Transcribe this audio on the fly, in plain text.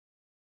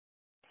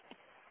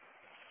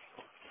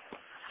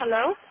Hello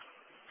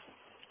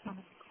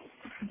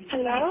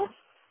hello.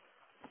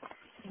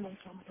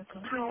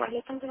 हाँ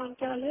वालेकुम सलाम,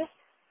 क्या हाल है?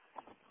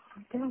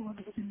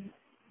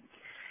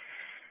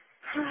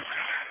 हाँ,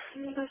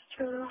 बस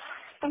छोड़ो,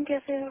 तुम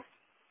कैसे हो?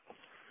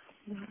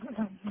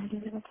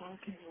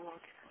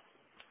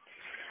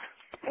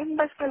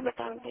 बस कल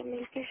बताओगे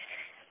मिलके।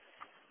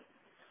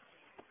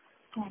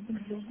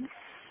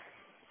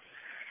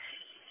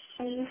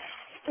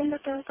 तुम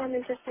बताओ कहाँ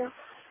मिल सकते हो?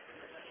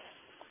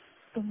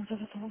 तो मुझे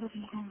बताओ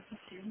तुम कहाँ हो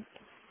सकती हो?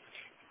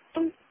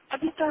 तुम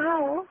अभी कहाँ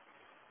हो?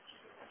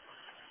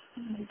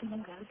 मैं तो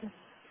घर पे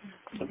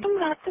तो तुम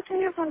रात तक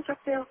नहीं पहुँच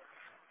सकते हो?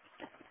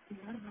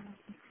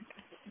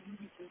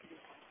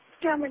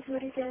 क्या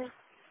मजबूरी क्या है?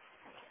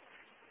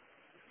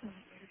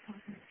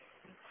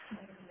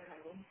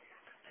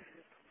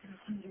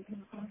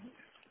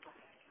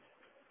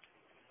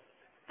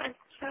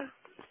 अच्छा,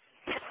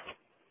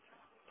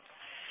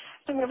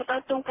 तुम ये बताओ,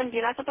 तुम कल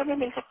जिला सफर में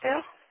मिल सकते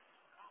हो?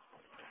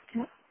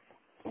 क्या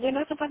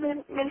जिला सफर में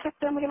मिल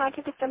सकते हो? मुझे वहाँ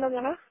से कितना लोग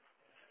है ना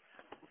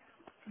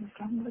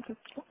काम मिल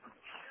सकता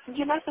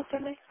जिला सफर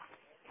में।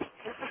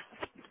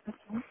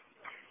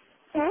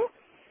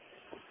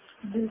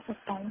 दे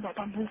सकता हूँ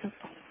बाबा, दे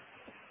सकता हूँ।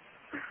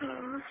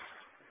 हाँ,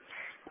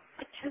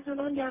 अच्छा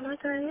सुनो, जाना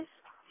चाहिए।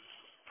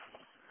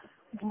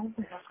 बहुत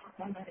मेरा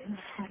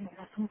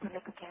मेरा तुम पहले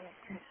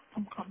बताया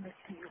तुम काम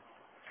मिलती हो।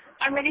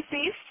 और मेरी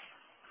फीस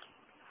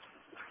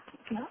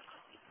क्या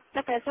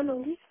मैं पैसा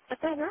लूंगी,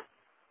 पता है ना?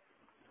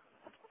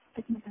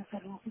 कितने पैसा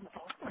लोग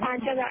बताओ?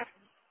 5,000।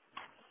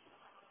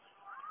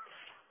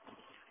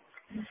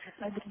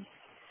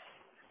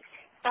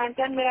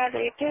 5,000 मेरा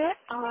रेट है।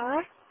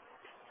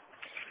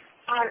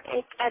 और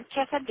एक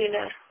अच्छा सा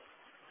डिनर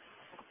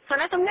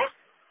सुना तुमने?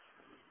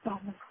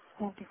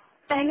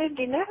 पहले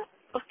डिनर,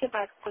 उसके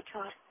बाद कुछ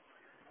और।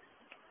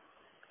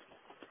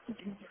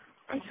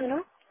 सुनो,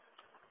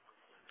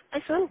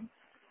 सुन,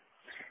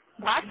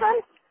 बात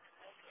सुन।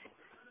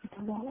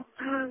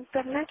 हाँ,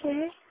 करना क्या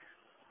है?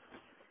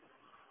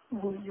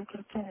 वो जो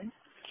करता है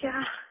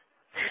क्या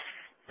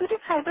तुझे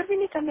फाइबर भी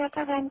नहीं करना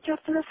आता? बैंक और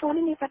तुम्हें फोन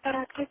ही नहीं पता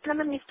रात को, इतना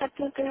मैं मिस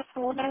करती हूँ तेरा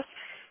फोन है।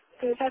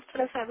 तेरे साथ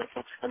थोड़ा साइबर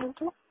सेक्स करूँ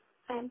तो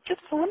बैंक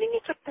फोन ही नहीं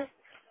करता है।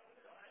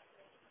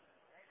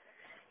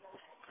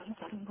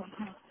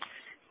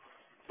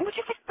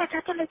 मुझे कुछ पता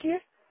तो लगे।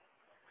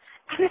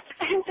 अगर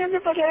बैंक में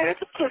पड़ेगा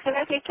तो खुश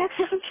रहा के क्या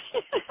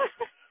करूँगी?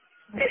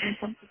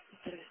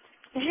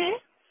 है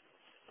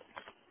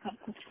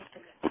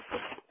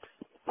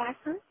बात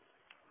सुन,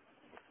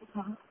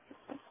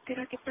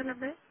 तेरा कितना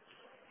नंबर है?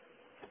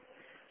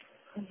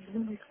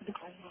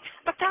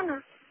 बता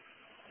ना,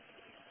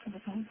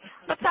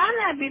 बता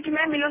ना, अभी भी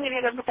मैं मिलूंगी नहीं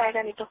अगर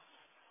बताएगा नहीं तो।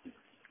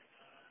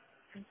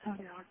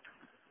 8:30।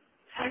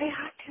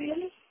 8:30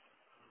 रियली?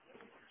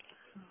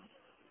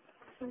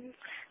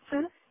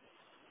 सुन,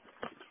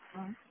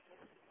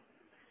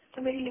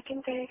 तो मेरी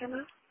लिखिंग करेगा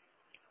ना?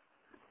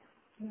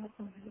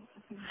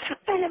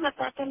 पहले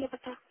बता, पहले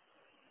बता।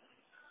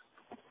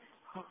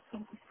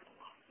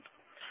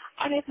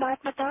 और एक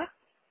बात बता,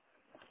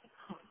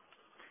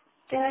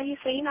 तेरा ये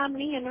सही नाम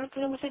नहीं है ना?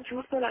 तूने मुझसे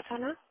झूठ बोला था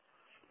ना?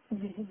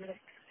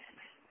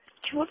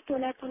 झूठ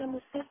बोला तूने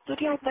मुझसे।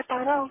 तुझे आज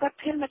बता रहा होगा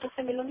फिर मैं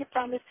तुझसे मिलूंगी,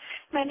 प्रॉमिस।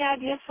 मैंने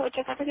आज ये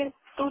सोचा था कि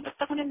तू जब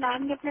तक उन्हें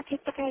नाम नहीं अपना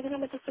ठीक पकड़ेगा ना,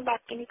 मैं तुझसे बात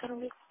भी नहीं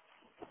करूंगी।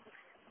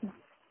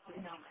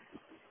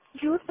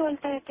 झूठ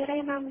बोलता है, तेरा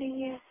ये नाम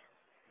नहीं है।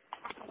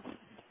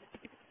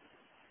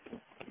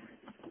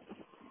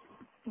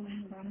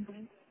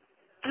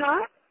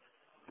 हाँ,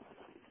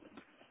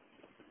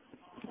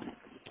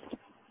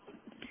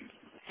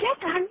 क्या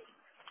कान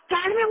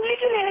कान में उंगली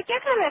क्यों ले रहा? क्या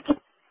कर रहा है तू?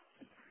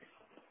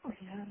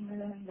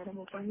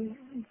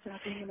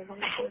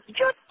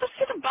 जो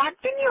तुझसे तो बात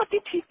भी नहीं होती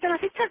ठीक तरह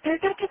से, इतना डर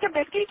डर के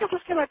बैठ के जो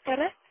गुस्से बात कर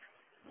रहा है।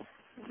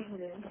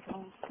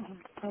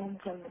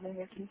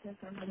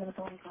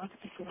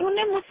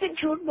 तूने मुझसे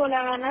झूठ बोला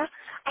है ना?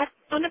 और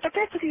तूने पता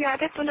है, तुझे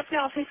याद है तूने अपने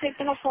ऑफिस से एक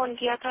दिन फोन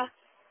किया था,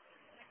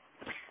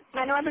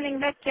 मैंने वहाँ पे लिंक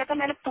बैक किया था,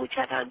 मैंने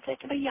पूछा था उनसे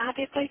कि भाई यहाँ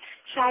पे कोई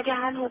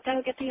शाहजहान होता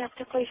है? कहते यहाँ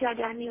पे कोई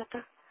शाहजहान नहीं होता।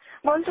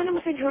 बोल, तूने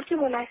मुझसे झूठ क्यों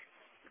बोला है?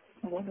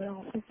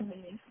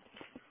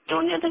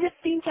 तूने तुझे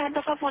 3-4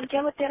 दफा फोन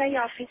किया, वो तेरा ही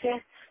ऑफिस है।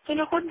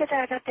 तूने खुद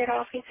बताया था तेरा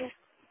ऑफिस है।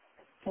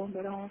 तो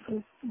मेरा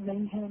ऑफिस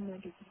नहीं है।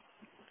 मेरी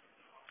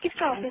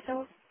किसका ऑफिस है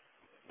वो?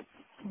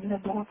 मेरा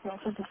बहुत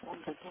ऑफिस से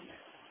फोन करता हूँ।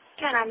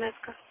 क्या नाम है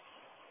उसका?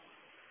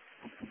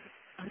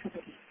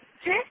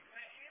 है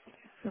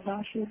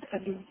राशिद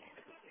अली।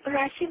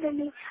 राशिद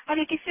अली। और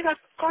ये किसी का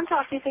कौन सा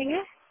ऑफिस है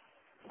ये?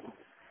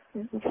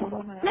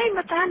 नहीं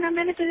बता ना,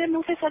 मैंने तुझे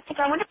मुंह से सच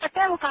कहा, मुझे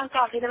पता है वो कहाँ का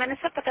ऑफिस है, मैंने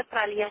सब पता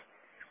करा लिया है।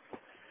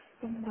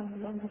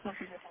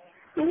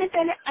 मैंने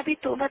पहले अभी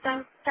तू बता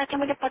ताकि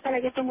मुझे पता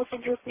लगे तू मुझसे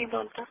झूठ नहीं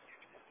बोलता।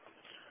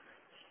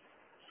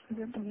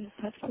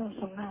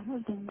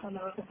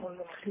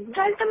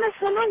 कल तो मैं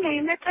सुनूंगी,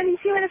 मैं कल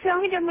इसी वजह से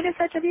आऊंगी जब मुझे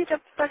सच अभी जब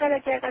पता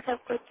लग जाएगा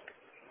सब कुछ।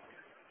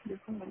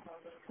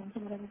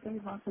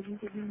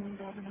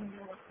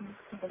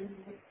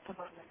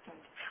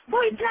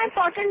 वो इतना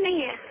इम्पोर्टेंट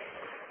नहीं है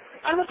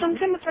और वो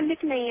तुमसे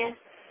मुतल्लिक नहीं है।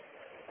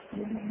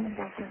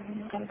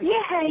 ये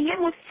है, ये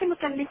मुझसे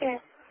मुतालिक है,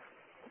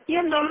 ये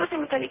हम दोनों से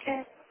मुतालिक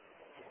है।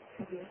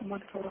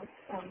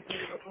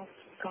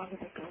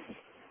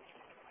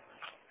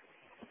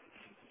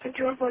 तो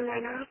झूठ बोल रहा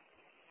है ना।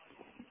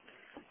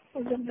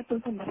 जब मैं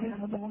तुमको मरे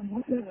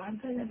मुँह से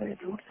जानता है मेरे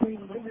झूठ से ही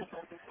बोल देता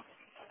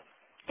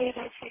है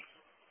ऐसे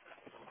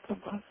तो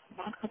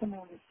बात खत्म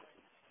हो गई।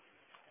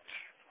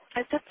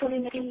 अच्छा तूने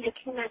मेरी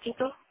लिखी ना की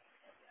तो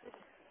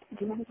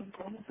जो भी तुम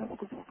कहो सब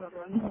कुछ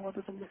होगा, नहीं होगा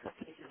तो तुमने सब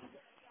लिखा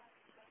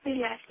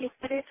लाश लिख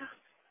पड़ेगा।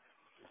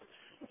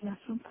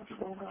 कुछ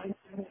होगा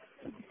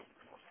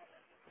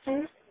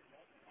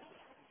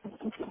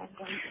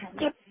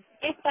जब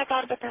एक बात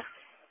और बता,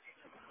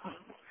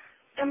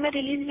 जब मैं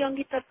रिलीज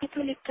जाऊंगी तब भी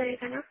तो लिख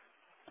करेगा ना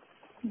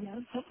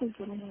यार। सब कुछ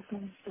करूँगा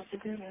तुम तो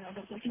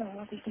अगर कुछ ना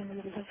होगा तो तुम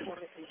मुझे रिजल्ट छोड़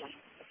देगा।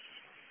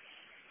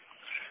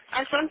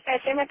 और सुन,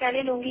 पैसे मैं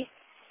पहले लूंगी,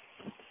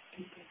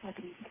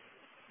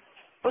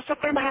 उसको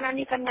कोई बहाना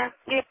नहीं करना।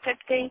 रेप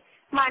कट गई,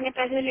 माँ ने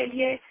पैसे ले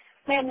लिए,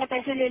 मैम ने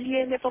पैसे ले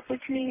लिए, मेरे को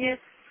कुछ नहीं है,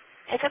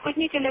 ऐसा कुछ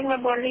नहीं चलेगा।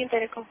 मैं बोल रही हूँ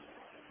तेरे को,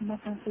 मैं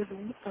पैसे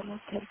दूंगी तो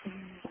फिर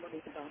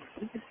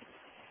ठीक है।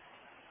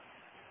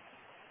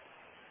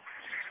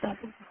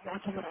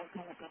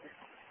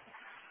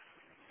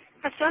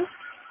 सुन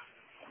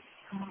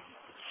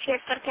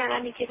शेक करके आना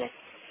नीचे से,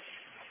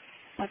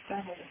 पता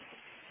है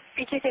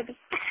पीछे से भी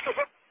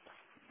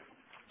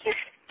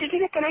पीछे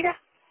से करेगा,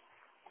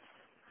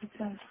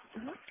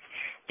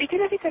 पीछे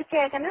से भी करके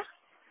आएगा ना।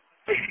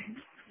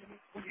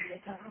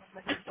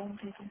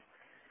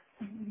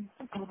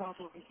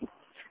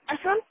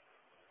 सुन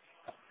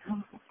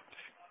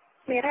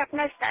मेरा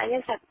अपना स्टाइल है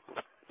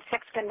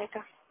सेक्स करने का।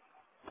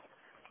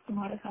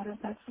 तुम्हारे सारे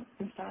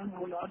स्टाइल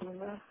बुला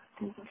दूंगा,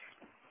 ठीक है।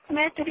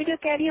 मैं तेरी जो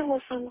कह रही हूँ वो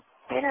सुन,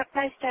 मेरा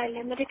अपना स्टाइल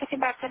है, मुझे किसी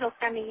बात से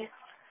रोकता नहीं है,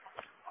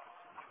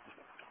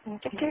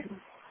 ठीक है।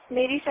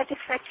 मेरी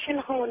सेटिस्फेक्शन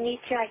होनी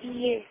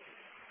चाहिए,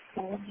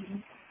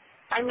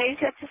 और मेरी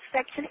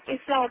सेटिस्फेक्शन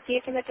इसलिए होती है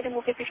कि मैं तेरे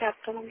मुंह पे पेशाब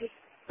करूंगी।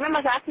 मैं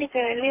मजाक नहीं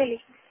कर रही, रियली।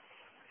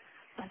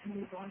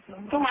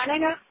 तू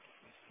मानेगा?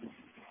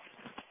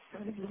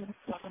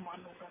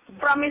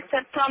 प्रॉमिस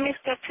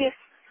कर फिर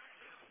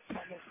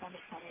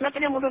मैं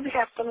तेरे मुंह पे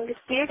पेशाब करूंगी,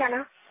 पिएगा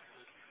ना?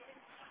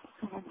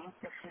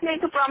 नहीं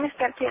तू प्रॉमिस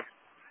कर फिर,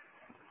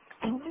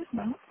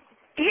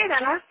 पिएगा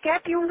ना? क्या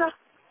पीऊंगा,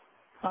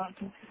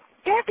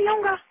 क्या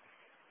पीऊंगा?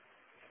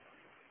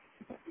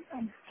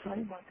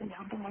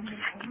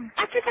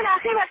 अच्छा चल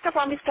आखिरी बात का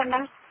प्रॉमिस करना।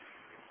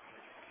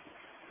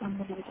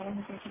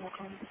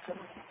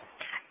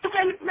 तो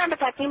पहले मैं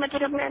बताती हूँ, मैं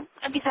तुझे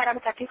अभी सारा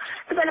बताती हूँ।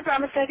 तो पहले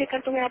प्रॉमिस करके कर,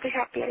 तुम यहाँ पे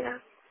पेशाब पिएगा।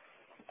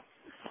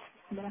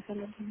 मैं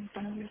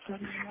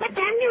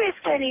टाइम नहीं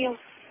वेस्ट कर रही हूँ।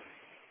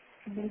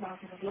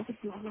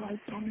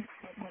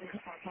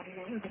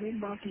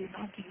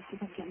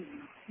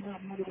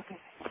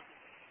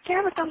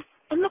 क्या बताऊँ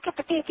उन लोग के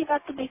पति एक ही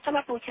बात तो देखता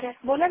मैं पूछ रहा है,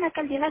 बोला ना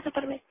कल देना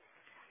सफर में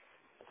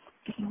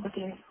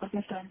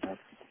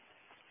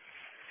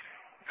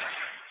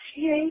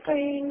यही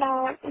कहीं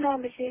 9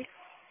 बजे,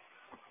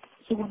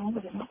 सुबह 9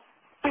 बजे ना,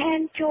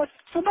 बहन चोट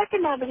सुबह के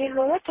 9 बजे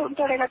रोजा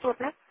तोड़ेगा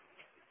तोड़ना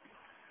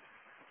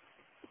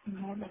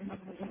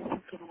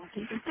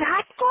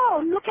रात को,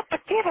 उन लोग के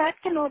पत्ते रात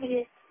के 9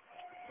 बजे।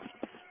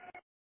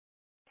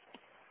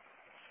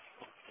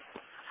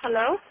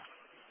 हेलो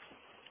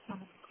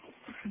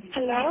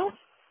हेलो,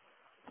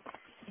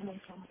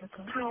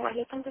 हाँ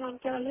वालेकुम सलाम,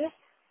 क्या हाल है?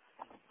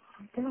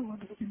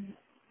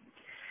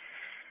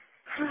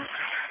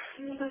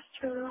 बस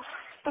छोड़ो,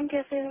 तुम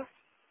कैसे हो?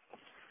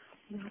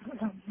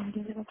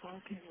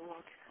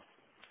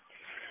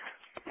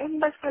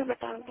 बस कल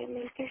बताओगे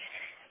मिलके।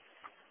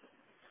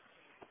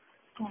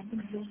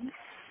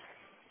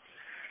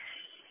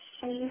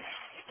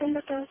 तुम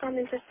बताओ कहाँ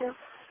मिल सकते हो?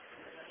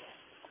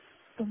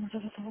 तो मुझे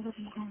बताओ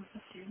तुम कहाँ मिल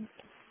सकती हो?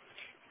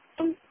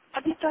 तुम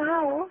अभी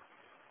कहाँ हो?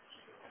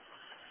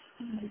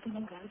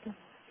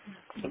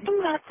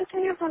 तुम रात को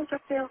क्यों फोन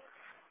करते हो?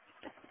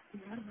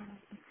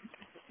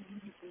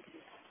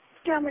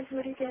 क्या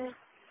मजबूरी क्या है?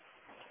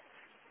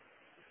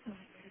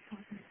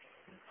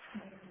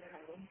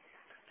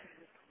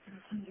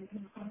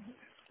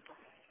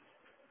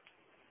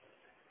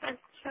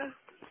 अच्छा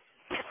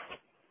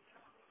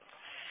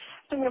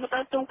तुम ये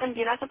बताओ, तुम कल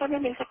जिला सफा में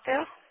मिल सकते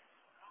हो?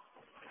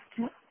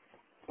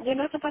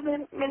 जिला सफा में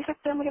मिल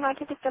सकते हो? मुझे वहाँ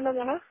से पिक करना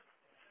जाना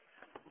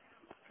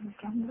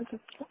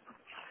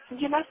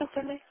जिला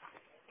सफा में।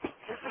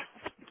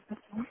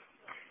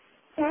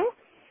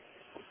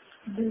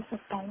 मिल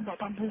सकता हूँ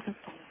बाबा, मिल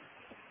सकता हूँ।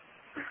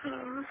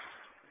 हाँ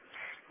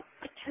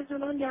अच्छा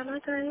सुनो, जाना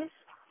चाहे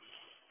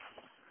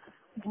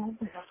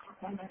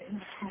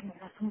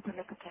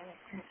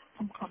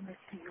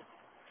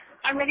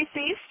और मेरी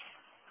फीस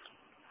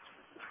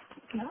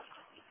क्या?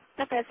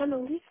 मैं पैसा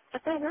लूंगी,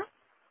 पता है ना?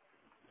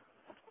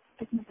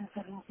 कितने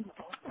पैसा लोगे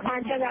बताओ?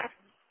 5000।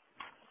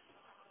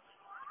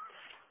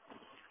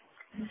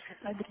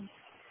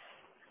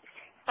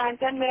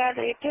 5000 मेरा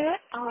रेट है,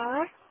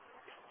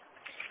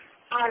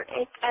 और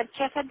एक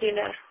अच्छा सा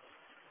डिनर।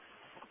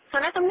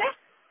 सुना तुमने?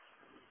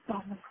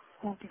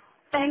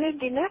 पहले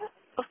डिनर,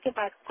 उसके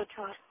बाद कुछ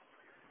और।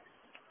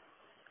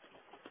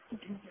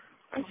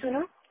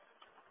 सुनो,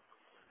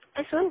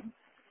 सुन,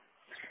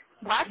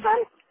 बात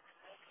सुन।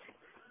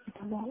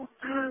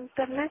 हाँ,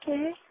 करना क्या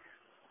है?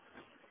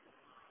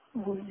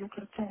 वो जो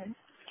करता है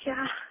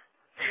क्या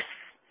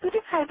तुझे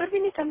फाइबर भी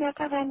नहीं करना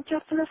था बहन जो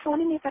तुम्हें फोन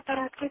ही नहीं पता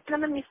रात को इतना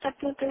मैं मिस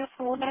करती हूँ तेरा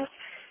फोन है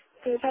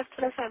तेरे साथ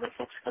थोड़ा साइबर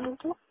सेक्स करूँ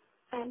तो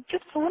बहन जो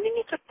फोन ही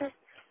नहीं करता है।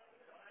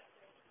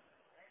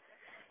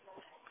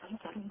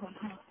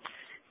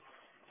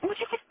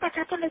 मुझे कुछ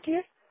पता तो लगे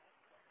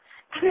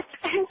अगर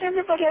टाइम टाइम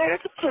में पता रहेगा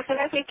तो खुश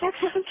लगे क्या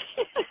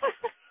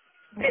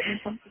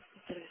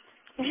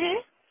है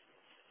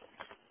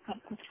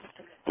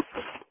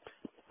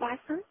बात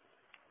सुन।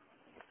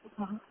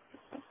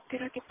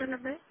 तेरा कितना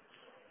नंबर है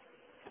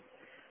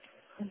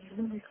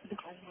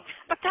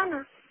बता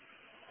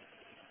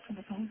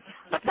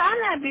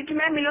ना अभी भी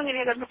मैं मिलूंगी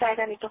नहीं अगर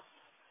बताएगा नहीं तो।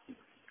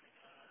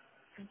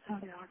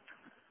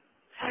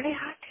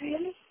 8:30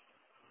 रियली?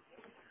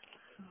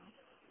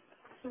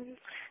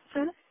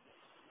 सुन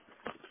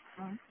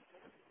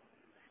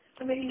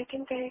तो मेरी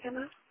लेकिन कहेगा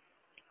ना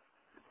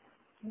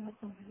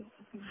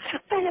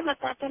पहले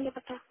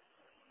बता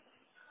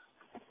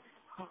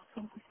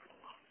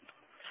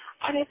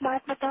और एक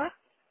बात बता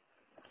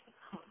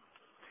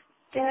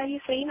तेरा ये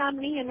सही नाम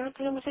नहीं है ना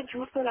तूने मुझे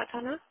झूठ बोला था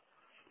ना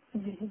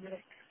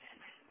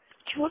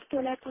झूठ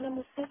बोला तूने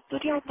मुझसे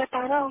तुझे आज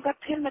बता रहा होगा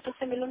फिर मैं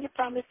तुझसे मिलूंगी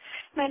प्रॉमिस।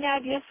 मैंने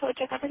आज ये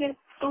सोचा था कि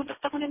तू जब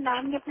तक उन्हें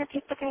नाम नहीं अपने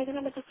ठीक से कहेगा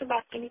ना मैं तुझसे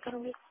बात भी नहीं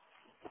करूंगी।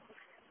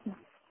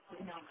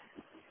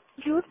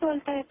 झूठ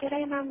बोलता है तेरा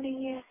ये नाम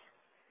नहीं है।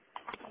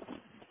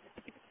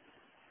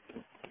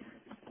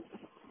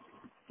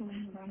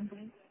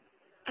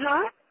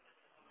 हाँ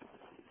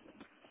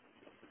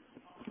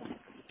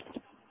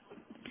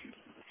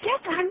क्या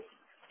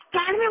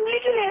कान में उंगली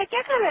क्यों ले रहा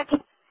क्या कर रहा तू?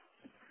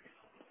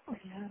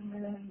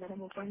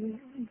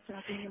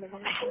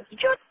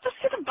 जो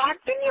तुझसे तो बात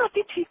भी नहीं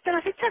होती ठीक तरह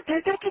से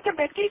घर के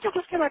बैठ के ही जो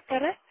उसके बात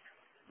कर रहा है।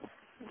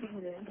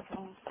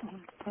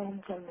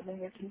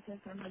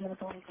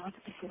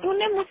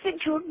 तूने मुझसे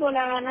झूठ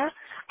बोला है ना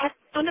और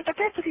तूने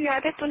पता है तुझे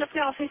याद है तूने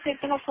अपने ऑफिस से एक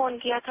दफा फोन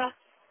किया था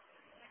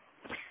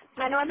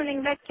मैंने वहाँ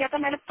लिंक बैक किया था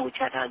मैंने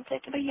पूछा था उनसे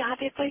कि भाई यहाँ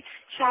पे कोई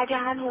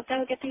शाहजहां होता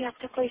है कहते यहाँ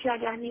पे कोई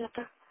शाहजहां नहीं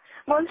होता।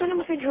 बोल तूने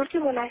मुझसे झूठ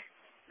क्यों बोला है?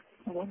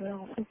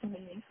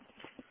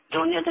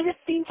 तूने तुझे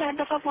 3-4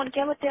 दफा फोन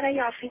किया वो तेरा ही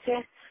ऑफिस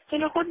है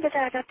तूने खुद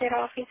बताया था तेरा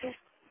ऑफिस है।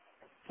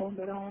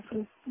 मेरा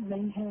ऑफिस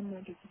नहीं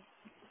है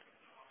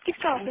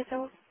किसका ऑफिस है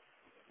वो?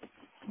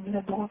 मेरा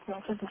दोस्त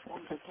ऑफिस से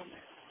फोन करता है।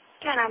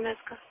 क्या नाम है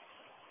उसका?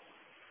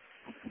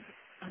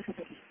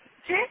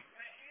 है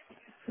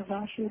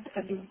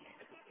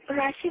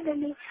राशिद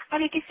अली।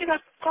 अरे किसी का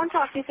कौन सा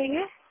ऑफिस है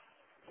ये?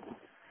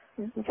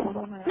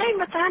 नहीं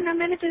बता ना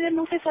मैंने तुझे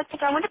मुँह से सच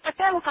कहा मुझे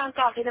पता है वो कहाँ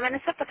का ऑफिस है मैंने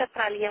सब पता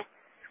करा लिया।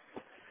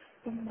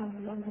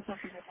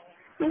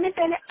 मैंने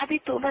पहले अभी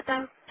तू बता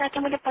ताकि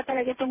मुझे पता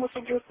लगे तू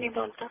मुझसे झूठ नहीं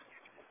बोलता।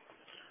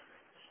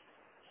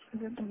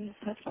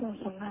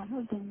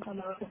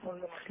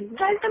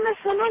 कल तो मैं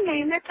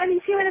सुनूंगी मैं कल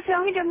इसी वजह से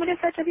आऊंगी जब मुझे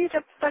सच अभी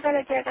जब पता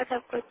लग जाएगा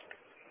सब कुछ।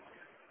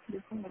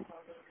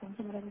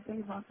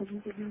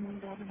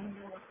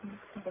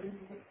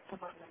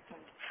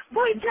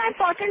 वो इतना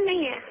इम्पोर्टेंट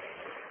नहीं है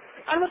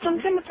और वो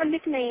तुमसे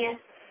मुतल्लिक नहीं है।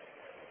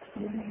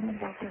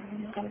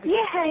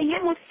 ये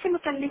मुझसे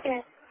मुतल्लिक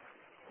है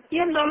ये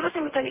हम दोनों से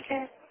मुतल्लिक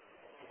है।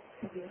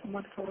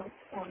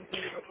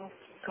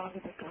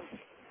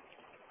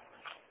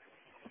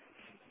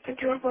 तो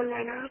झूठ बोल रहा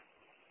है ना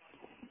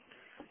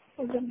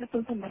जब मैं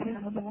तुमसे मरे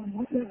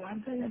मुँह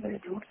से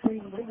झूठ से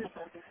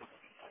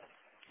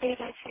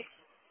ऐसे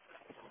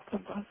तो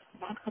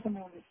बात खत्म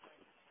हो गई।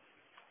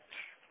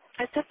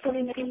 अच्छा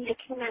तूने मेरी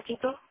लिखी ना थी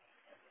तो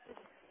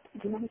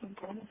जिन्होंने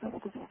तुमको सब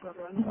कुछ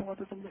होगा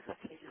तो तुमने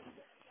सच नहीं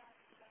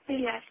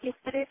मेरी आज लिख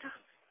पड़ेगा।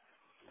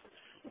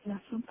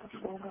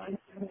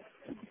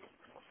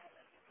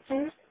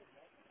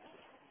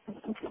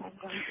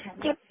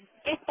 जब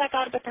एक बात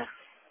और बता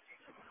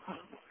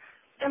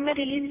जब मैं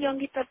रिलीज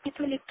जाऊंगी तब भी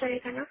तो लिख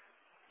करेगा ना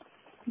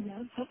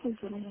यार सब कुछ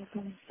बोलेगा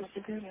तुम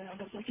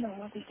अगर कुछ ना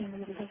हुआ तो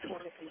मुझे सब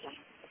छोड़ के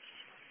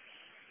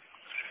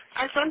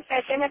और सुन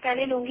पैसे मैं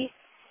पहले लूंगी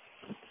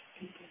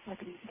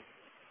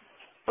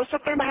उसको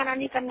कोई बहाना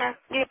नहीं करना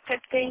रेप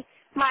कट गई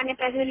माँ ने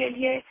पैसे ले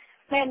लिए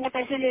बहन ने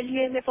पैसे ले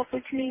लिए मेरे को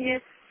कुछ नहीं है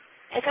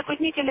ऐसा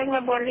कुछ नहीं चलेगा।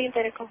 मैं बोल रही हूँ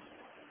तेरे को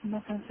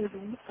मैं पैसे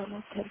दूंगी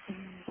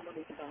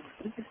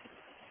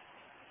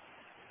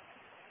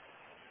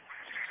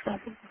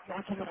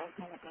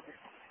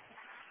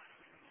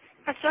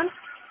सुन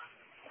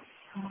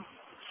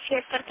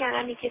शेप करके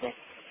आना नीचे से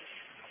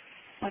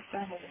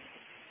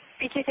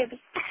पीछे से भी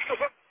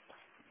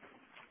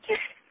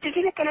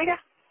पीछे से करेगा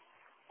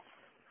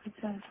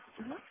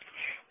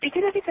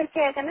पीछे से भी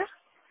करके आएगा ना।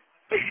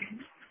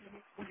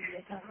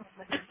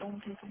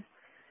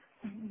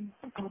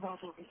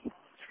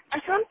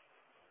 सुन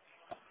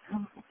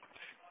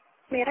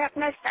मेरा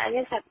अपना स्टाइल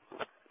है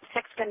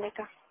सेक्स करने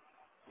का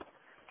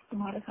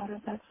तुम्हारे सारे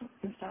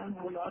स्टाइल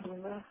बुला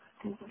दूंगा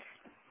ठीक है।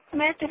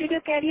 मैं तुझे जो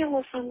कह रही हूँ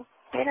वो सुन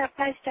मेरा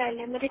अपना स्टाइल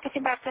है मुझे किसी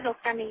बात से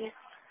रोकता नहीं है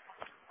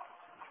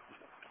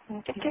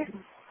ठीक है।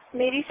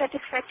 मेरी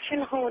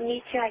सेटिस्फेक्शन होनी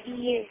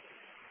चाहिए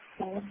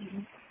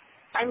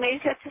और मेरी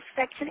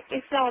सेटिस्फेक्शन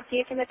इसलिए होती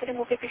है कि मैं तेरे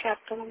मुंह पे पेशाब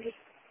करूंगी।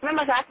 मैं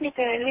मजाक नहीं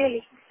कर रही,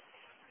 रियली।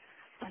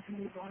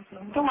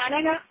 तू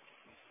मानेगा?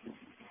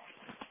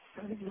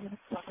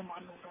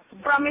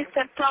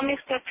 प्रॉमिस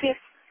कर फिर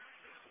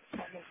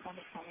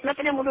मैं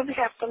तेरे मुंह पे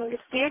पेशाब करूंगी,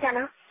 पिएगा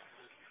ना?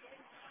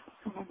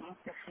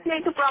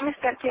 नहीं, तू प्रॉमिस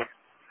कर फिर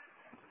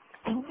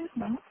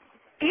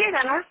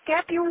पिएगा ना?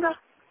 क्या पीऊंगा?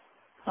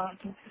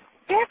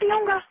 क्या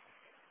पीऊंगा?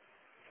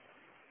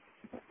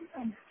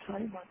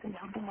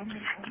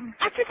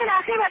 अच्छा चल,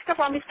 आखिरी बात का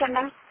प्रॉमिस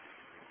करना।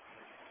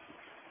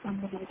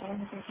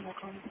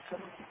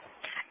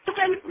 तो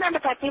पहले मैं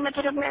बताती हूँ,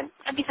 मैं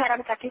अभी सारा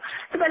बताती हूँ।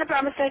 तो पहले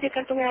प्रॉमिस करके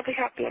कर, तू मेरा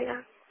पेशाब पिएगा।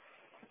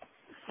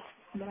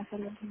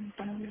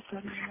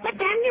 मैं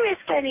टाइम नहीं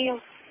वेस्ट कर रही हूँ।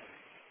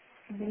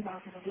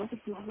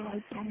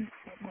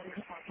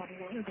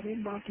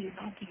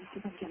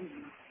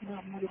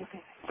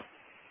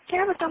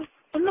 क्या बताऊँ?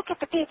 तुम लोग के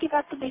पति एक ही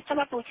बात तो 20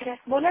 बार पूछ रहे हैं।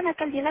 बोला ना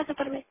कल जिला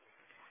सफर में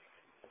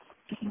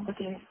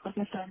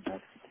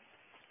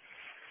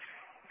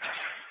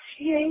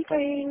यही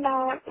कहीं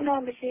 9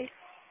 बजे,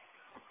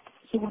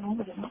 सुबह 9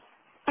 बजे ना?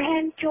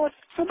 बहन चोट,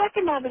 सुबह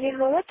के 9 बजे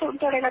रोज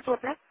दौड़ेगा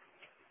छोड़ना।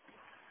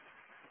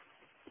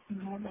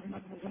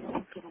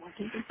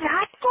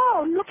 रात को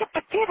उन लोग के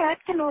पत्ते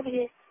रात के 9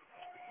 बजे